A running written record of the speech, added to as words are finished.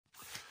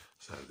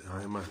So, the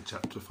Iron Man,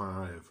 chapter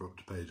 5, we're up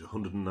to page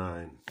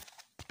 109.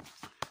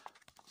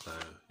 So,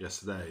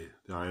 yesterday,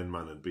 the Iron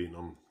Man had been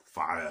on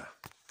fire.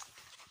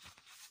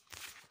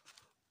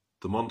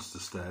 The monster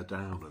stared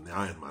down, and the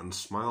Iron Man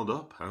smiled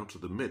up out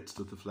of the midst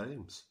of the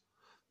flames.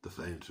 The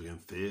flames became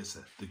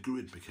fiercer, the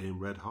grid became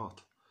red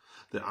hot.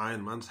 The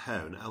Iron Man's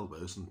hair and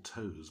elbows and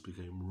toes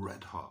became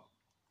red hot.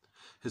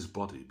 His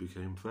body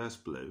became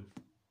first blue,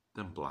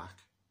 then black,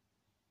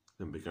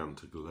 then began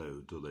to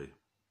glow dully.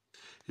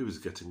 He was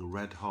getting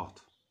red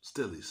hot.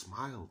 Still he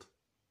smiled.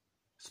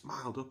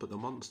 Smiled up at the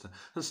monster,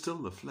 and still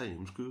the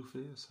flames grew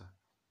fiercer.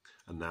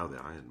 And now the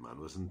Iron Man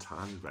was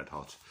entirely red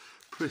hot.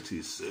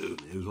 Pretty soon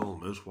he was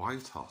almost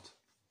white hot.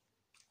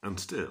 And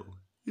still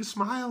he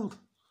smiled.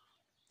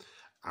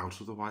 Out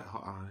of the white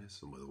hot eyes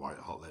and with white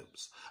hot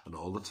lips, and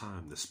all the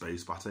time the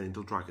space bat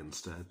angel dragon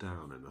stared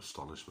down in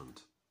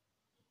astonishment.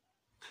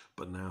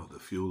 But now the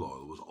fuel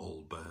oil was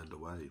all burned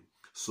away.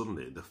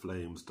 Suddenly the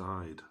flames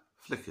died,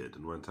 flickered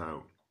and went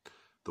out.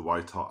 The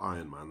white-hot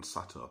Iron Man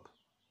sat up,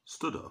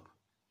 stood up,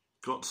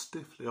 got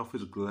stiffly off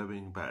his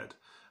glowing bed,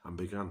 and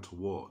began to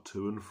walk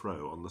to and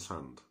fro on the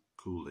sand,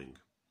 cooling.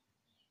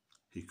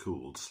 He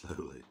cooled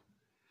slowly.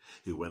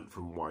 He went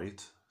from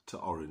white to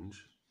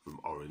orange,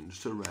 from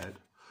orange to red,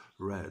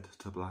 red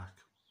to black,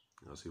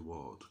 as he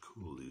walked,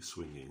 coolly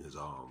swinging his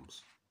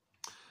arms.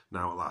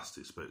 Now at last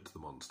he spoke to the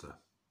monster.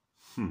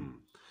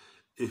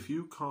 If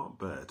you can't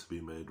bear to be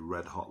made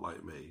red-hot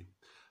like me,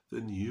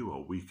 then you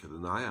are weaker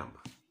than I am.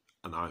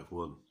 And I've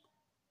won,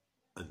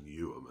 and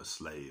you are my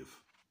slave.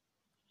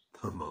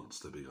 The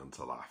monster began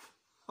to laugh.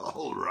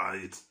 All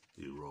right,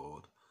 he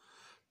roared.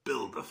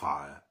 Build the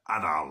fire,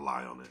 and I'll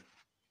lie on it.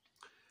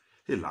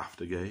 He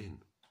laughed again.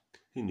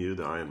 He knew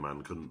the Iron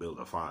Man couldn't build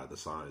a fire the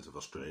size of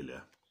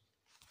Australia.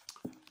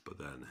 But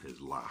then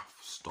his laugh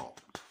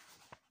stopped.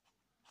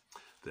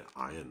 The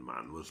Iron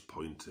Man was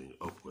pointing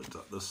upwards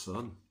at the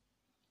sun.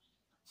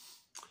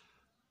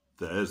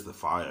 There's the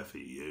fire for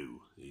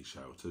you, he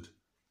shouted.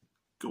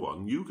 Go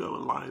on, you go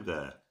and lie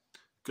there.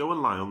 Go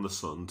and lie on the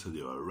sun till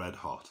you are red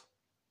hot.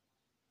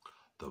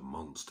 The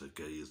monster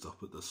gazed up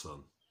at the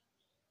sun.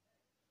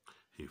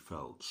 He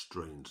felt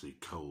strangely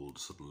cold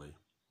suddenly,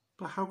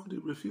 but how could he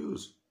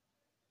refuse?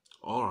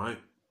 All right,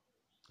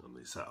 and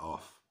he set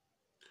off.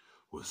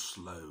 With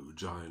slow,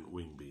 giant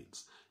wing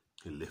beats,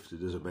 he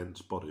lifted his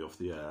immense body off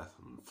the earth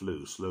and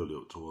flew slowly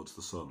up towards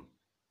the sun,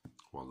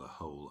 while the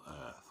whole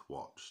earth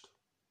watched.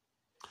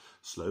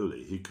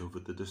 Slowly he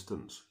covered the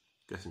distance,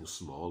 getting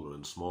smaller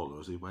and smaller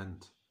as he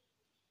went.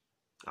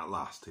 At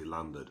last he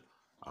landed,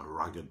 a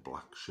ragged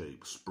black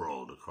shape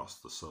sprawled across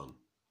the sun.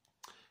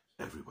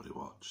 Everybody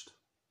watched,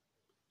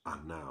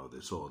 and now they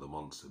saw the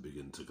monster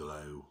begin to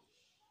glow.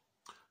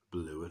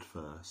 Blue at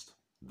first,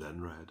 then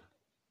red,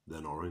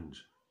 then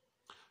orange.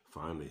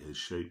 Finally his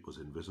shape was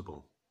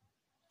invisible,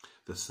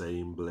 the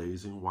same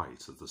blazing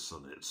white as the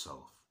sun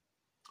itself.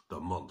 The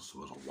monster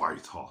was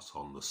white hot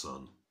on the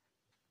sun.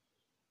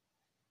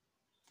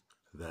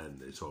 Then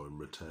they saw him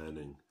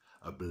returning,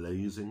 a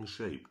blazing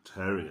shape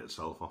tearing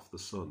itself off the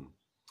sun.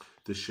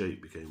 The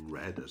shape became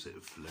red as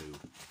it flew.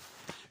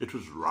 It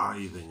was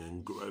writhing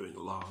and growing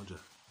larger.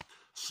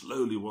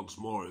 Slowly once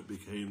more it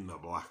became the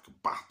black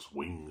bat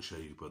wing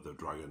shape of the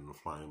dragon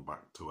flying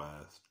back to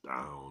earth,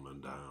 down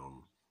and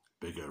down,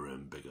 bigger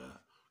and bigger,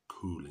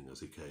 cooling as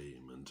he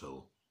came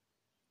until,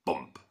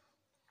 bump,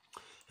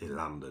 he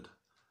landed,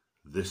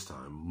 this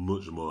time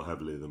much more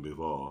heavily than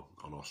before,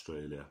 on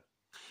Australia.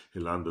 He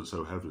landed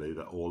so heavily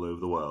that all over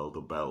the world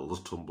the bells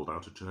tumbled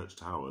out of church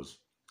towers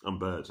and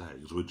birds'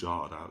 eggs were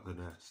jarred out of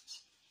their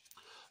nests.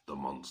 The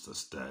monster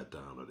stared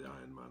down at the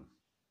Iron Man,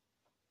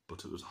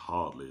 but it was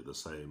hardly the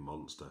same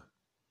monster.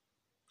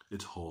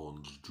 Its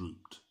horns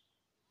drooped.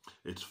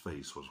 Its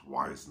face was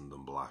wizened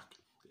and black.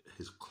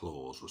 His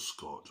claws were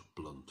scorched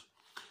blunt.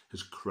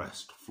 His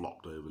crest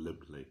flopped over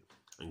limply,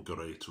 and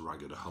great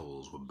ragged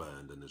holes were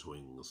burned in his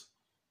wings.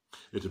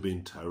 It had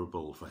been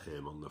terrible for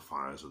him on the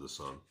fires of the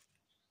sun.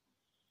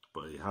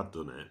 But he had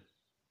done it,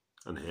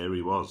 and here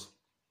he was.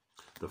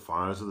 The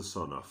fires of the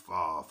sun are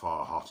far,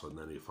 far hotter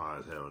than any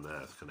fires here on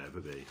earth can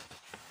ever be.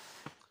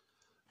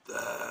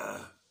 There,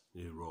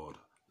 he roared,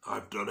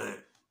 I've done it.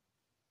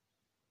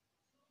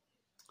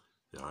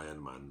 The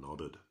Iron Man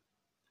nodded,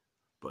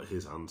 but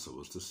his answer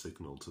was to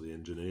signal to the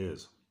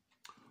engineers.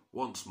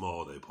 Once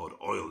more they poured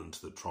oil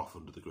into the trough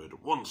under the grid.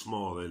 Once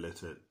more they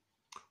lit it.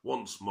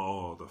 Once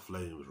more the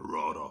flames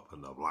roared up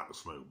and the black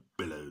smoke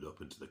billowed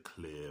up into the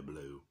clear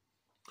blue.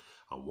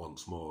 And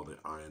once more the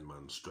Iron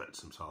Man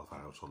stretched himself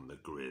out on the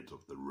grid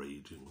of the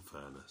raging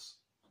furnace.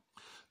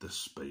 The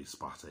space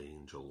bat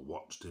angel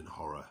watched in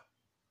horror.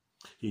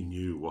 He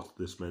knew what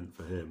this meant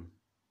for him.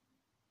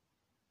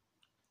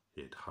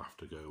 He'd have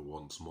to go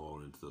once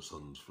more into the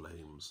sun's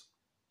flames.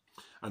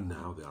 And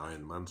now the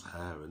Iron Man's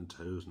hair and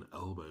toes and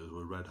elbows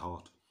were red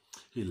hot.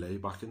 He lay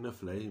back in the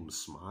flames,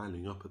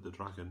 smiling up at the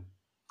dragon,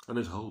 and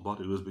his whole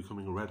body was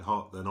becoming red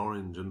hot, then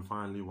orange, and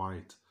finally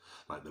white,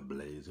 like the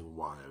blazing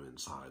wire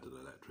inside an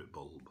electric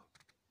bulb.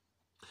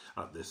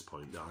 At this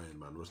point, the Iron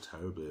Man was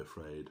terribly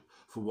afraid,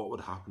 for what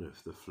would happen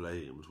if the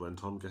flames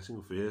went on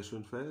getting fiercer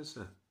and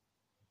fiercer?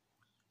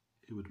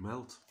 He would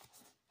melt.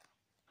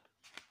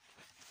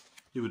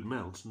 He would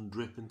melt and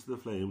drip into the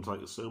flames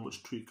like so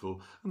much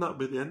treacle, and that would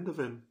be the end of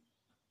him.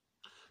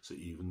 So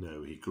even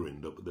though he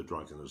grinned up at the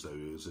dragon as though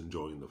he was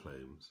enjoying the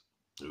flames,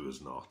 he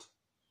was not.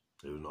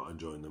 He was not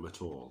enjoying them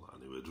at all,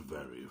 and he was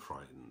very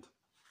frightened.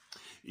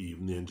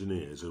 Even the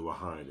engineers who were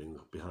hiding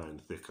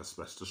behind thick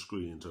asbestos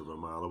screens over a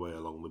mile away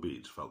along the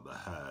beach felt the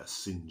hair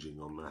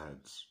singeing on their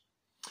heads,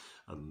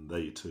 and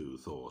they too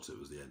thought it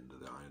was the end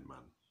of the Iron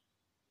Man.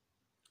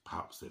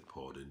 Perhaps they'd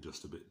poured in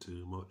just a bit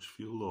too much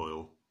fuel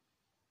oil.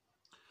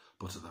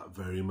 But at that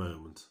very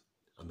moment,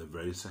 and the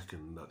very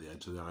second that the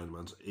edge of the Iron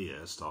Man's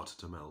ear started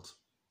to melt,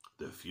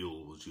 the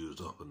fuel was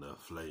used up and the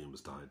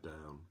flames died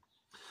down.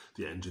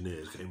 The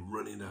engineers came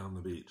running down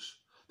the beach.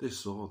 They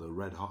saw the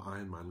red-hot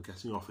Iron Man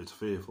getting off his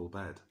fearful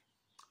bed,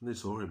 and they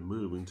saw him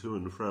moving to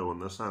and fro on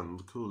the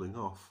sand, cooling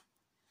off.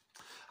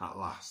 At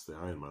last the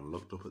Iron Man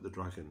looked up at the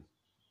dragon.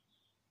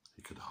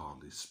 He could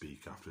hardly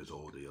speak after his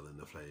ordeal in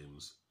the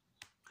flames.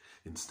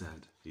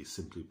 Instead, he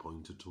simply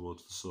pointed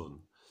towards the sun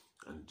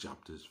and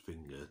jabbed his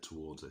finger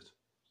towards it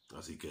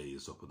as he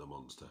gazed up at the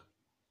monster.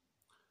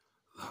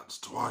 "That's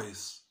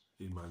twice,"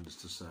 he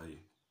managed to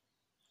say.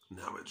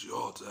 "Now it's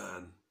your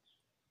turn."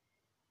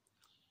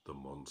 The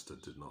monster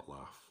did not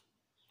laugh.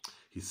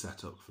 He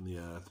sat up from the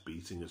earth,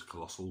 beating his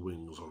colossal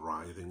wings,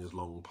 writhing his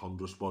long,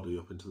 ponderous body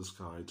up into the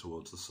sky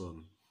towards the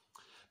sun.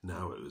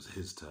 Now it was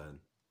his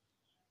turn,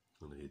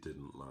 and he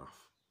didn't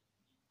laugh.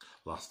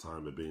 Last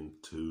time had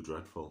been too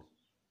dreadful.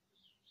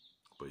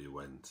 But he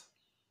went.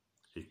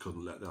 He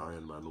couldn't let the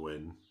Iron Man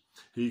win.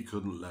 He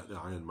couldn't let the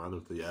Iron Man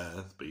of the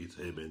earth beat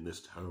him in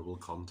this terrible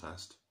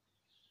contest.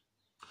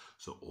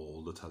 So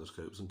all the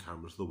telescopes and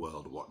cameras of the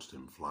world watched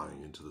him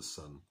flying into the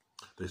sun.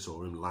 They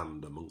saw him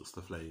land amongst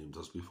the flames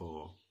as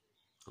before.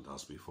 And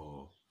as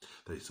before,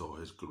 they saw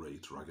his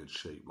great ragged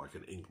shape like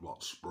an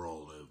inkblot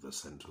sprawl over the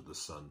centre of the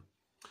sun.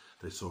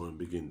 They saw him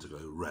begin to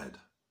go red,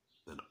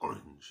 then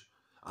orange,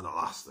 and at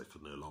last they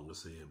could no longer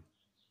see him.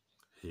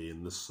 He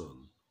and the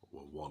sun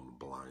were one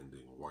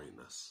blinding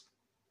whiteness.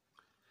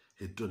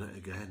 He'd done it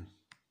again.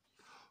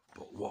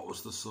 But what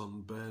was the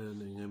sun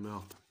burning him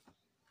up?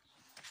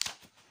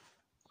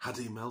 Had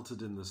he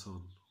melted in the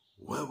sun?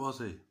 Where was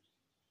he?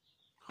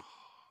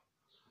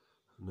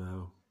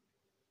 No,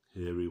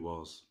 here he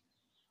was.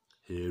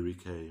 Here he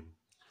came,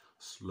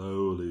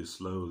 slowly,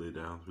 slowly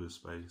down through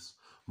space,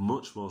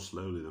 much more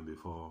slowly than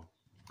before.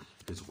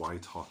 His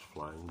white-hot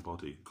flying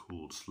body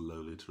cooled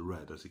slowly to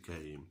red as he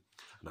came,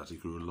 and as he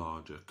grew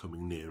larger,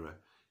 coming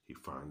nearer, he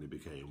finally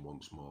became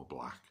once more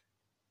black.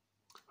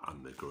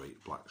 And the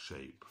great black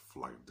shape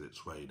flagged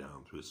its way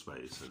down through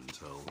space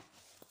until...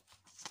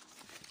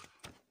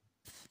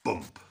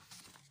 bump!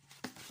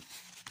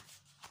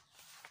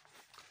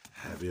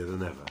 Heavier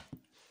than ever,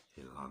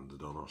 he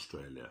landed on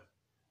Australia.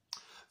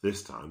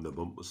 This time the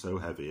bump was so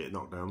heavy it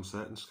knocked down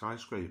certain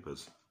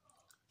skyscrapers,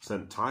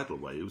 sent tidal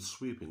waves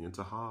sweeping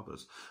into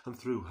harbours, and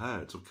threw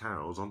herds of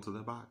cows onto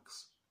their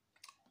backs.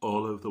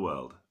 All over the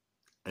world,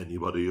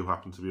 anybody who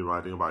happened to be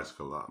riding a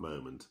bicycle at that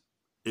moment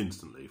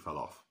instantly fell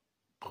off.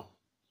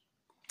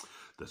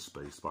 The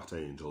space-bat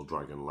angel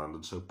dragon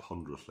landed so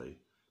ponderously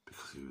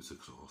because he was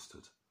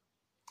exhausted.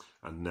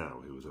 And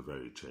now he was a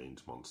very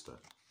changed monster.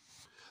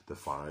 The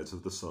fires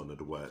of the sun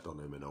had worked on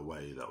him in a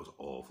way that was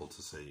awful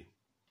to see.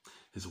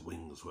 His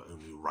wings were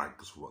only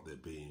rags for what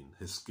they'd been.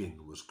 His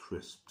skin was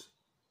crisped,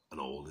 and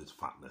all his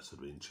fatness had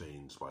been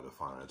changed by the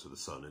fires of the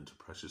sun into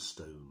precious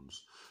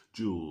stones,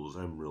 jewels,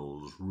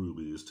 emeralds,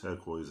 rubies,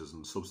 turquoises,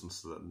 and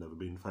substances that had never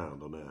been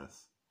found on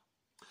Earth.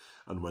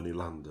 And when he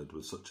landed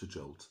with such a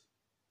jolt,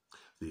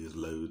 these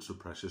loads of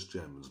precious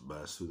gems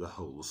burst through the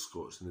holes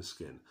scorched in his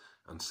skin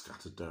and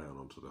scattered down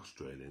onto the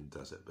Australian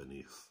desert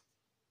beneath.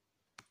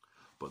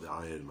 But the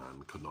Iron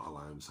Man could not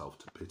allow himself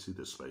to pity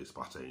the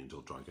space-bat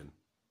angel dragon.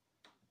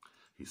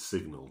 He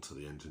signalled to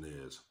the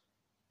engineers.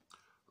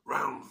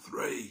 "Round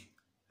 3,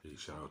 he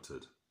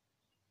shouted.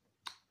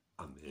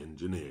 And the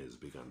engineers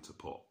began to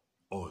put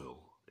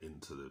oil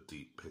into the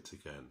deep pit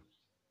again.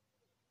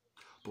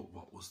 But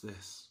what was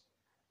this?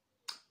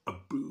 A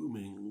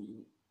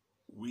booming,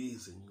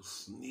 wheezing,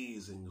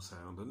 sneezing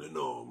sound, an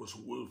enormous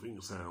wolfing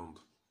sound.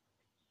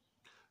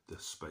 The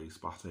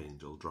space-bat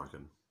angel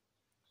dragon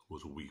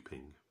was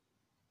weeping.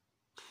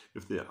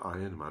 If the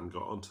Iron Man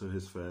got onto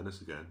his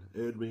furnace again,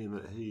 it would mean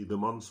that he, the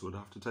monster, would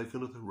have to take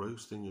another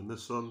roasting in the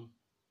sun.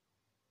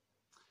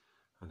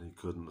 And he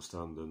couldn't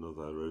stand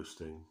another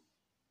roasting.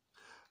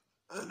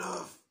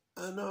 "Enough,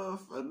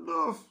 enough,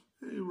 enough,"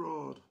 he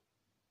roared.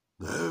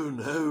 "No,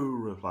 no,"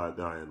 replied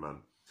the Iron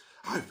Man.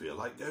 "I feel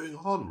like going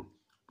on.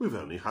 We've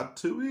only had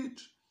 2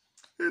 each."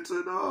 "It's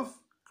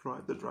enough,"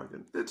 cried the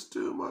dragon. "It's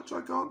too much.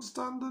 I can't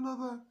stand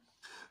another.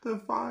 The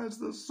fires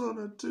of the sun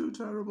are too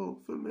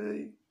terrible for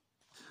me.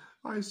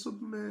 I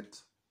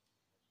submit."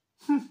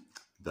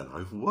 "Then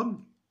I've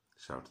won,"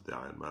 shouted the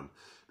Iron Man,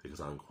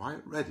 "because I'm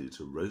quite ready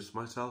to roast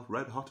myself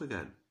red hot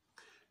again.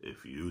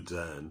 If you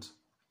don't,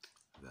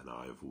 then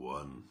I've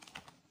won."